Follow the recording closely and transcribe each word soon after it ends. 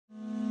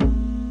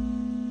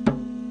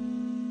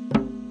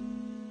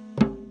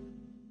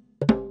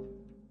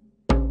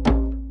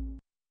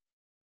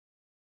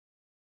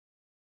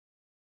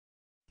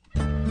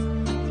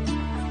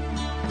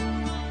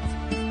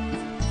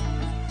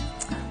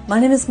My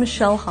name is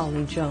Michelle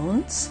Holly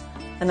Jones,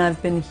 and I've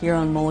been here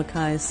on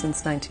Molokai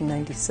since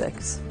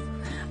 1996.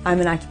 I'm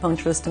an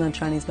acupuncturist and a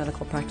Chinese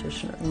medical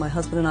practitioner. My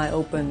husband and I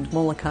opened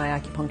Molokai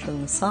Acupuncture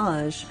and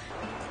Massage.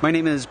 My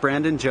name is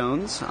Brandon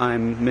Jones.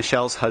 I'm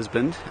Michelle's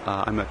husband.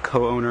 I'm a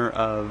co-owner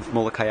of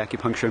Molokai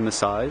Acupuncture and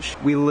Massage.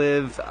 We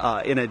live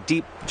in a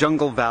deep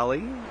jungle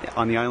valley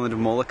on the island of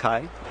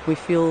Molokai. We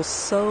feel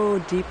so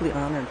deeply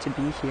honored to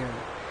be here.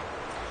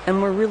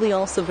 And we're really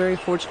also very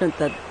fortunate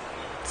that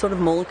sort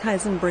of Molokai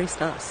has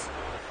embraced us.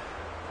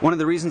 One of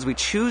the reasons we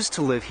choose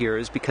to live here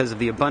is because of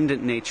the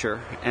abundant nature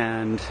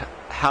and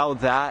how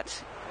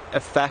that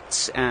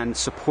affects and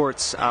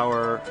supports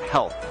our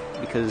health,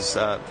 because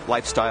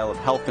lifestyle of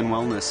health and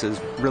wellness is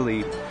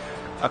really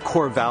a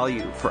core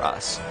value for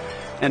us.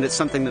 And it's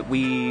something that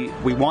we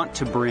want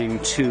to bring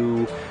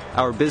to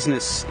our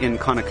business in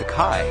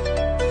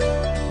Kaunakakai.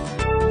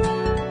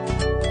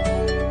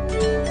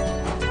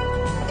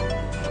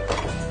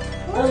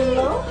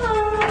 Aloha!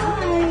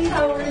 Hi,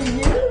 how are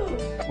you?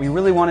 We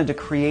really wanted to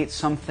create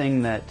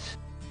something that,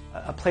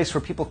 a place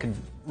where people could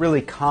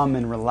really come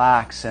and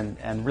relax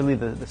and really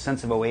the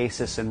sense of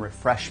oasis and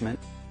refreshment.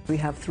 We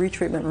have 3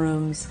 treatment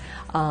rooms,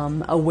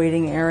 a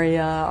waiting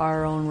area,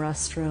 our own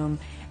restroom,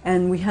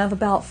 and we have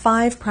about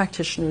 5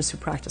 practitioners who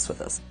practice with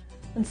us.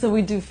 And so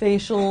we do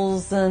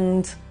facials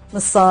and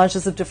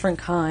massages of different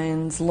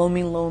kinds,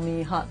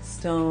 lomi, hot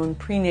stone,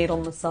 prenatal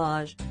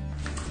massage.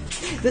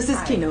 This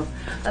is Kino.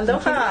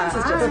 Aloha.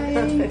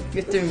 Hi.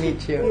 Good to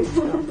meet you.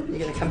 You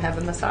gonna come have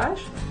a massage?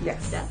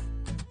 Yes. Yeah.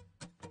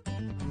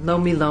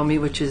 Lomi,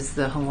 which is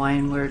the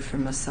Hawaiian word for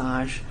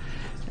massage,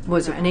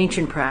 was an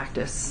ancient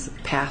practice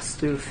passed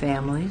through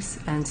families,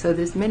 and so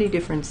there's many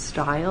different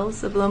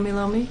styles of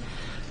lomi,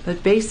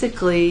 but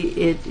basically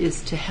it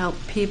is to help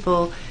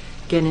people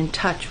get in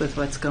touch with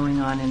what's going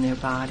on in their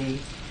body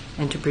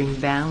and to bring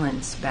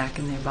balance back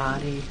in their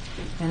body.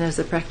 And as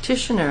a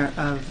practitioner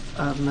of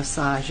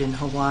massage in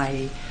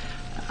Hawaii,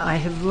 I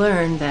have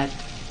learned that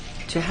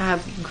to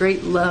have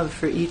great love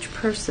for each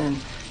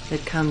person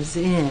that comes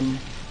in,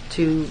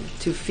 to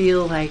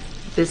feel like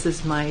this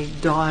is my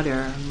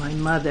daughter, my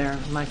mother,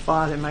 my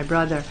father, my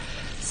brother,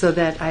 so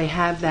that I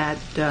have that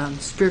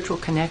spiritual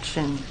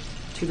connection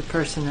to the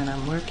person that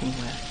I'm working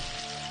with.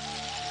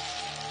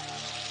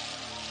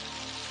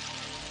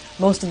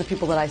 Most of the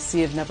people that I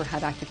see have never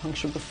had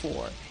acupuncture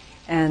before,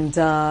 and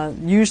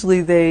usually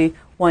they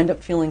wind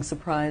up feeling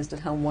surprised at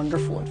how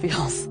wonderful it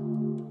feels.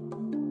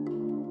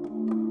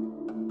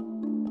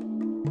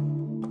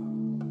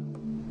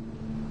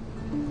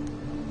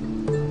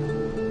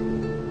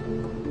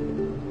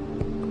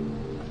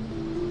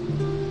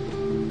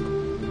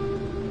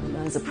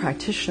 As a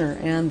practitioner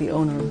and the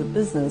owner of the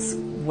business,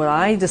 what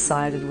I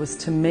decided was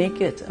to make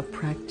it a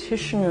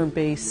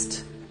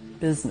practitioner-based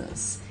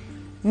business,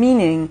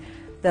 meaning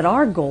that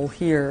our goal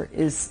here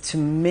is to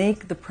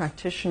make the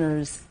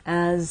practitioners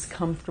as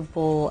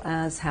comfortable,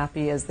 as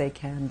happy as they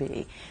can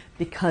be,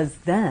 because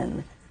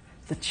then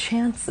the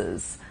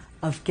chances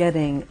of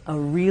getting a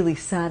really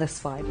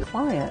satisfied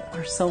client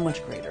are so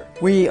much greater.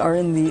 We are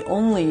in the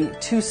only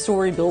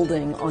 2-story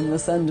building on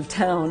this end of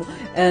town,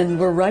 and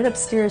we're right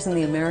upstairs in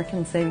the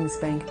American Savings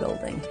Bank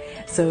building.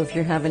 So if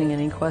you're having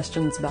any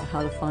questions about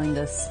how to find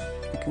us,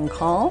 you can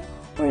call,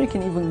 or you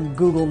can even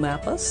Google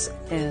map us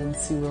and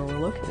see where we're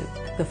located.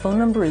 The phone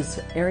number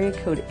is area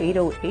code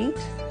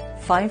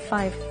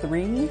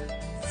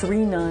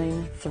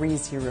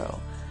 808-553-3930.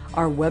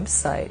 Our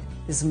website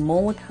is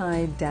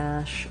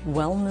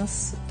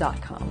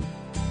molokai-wellness.com.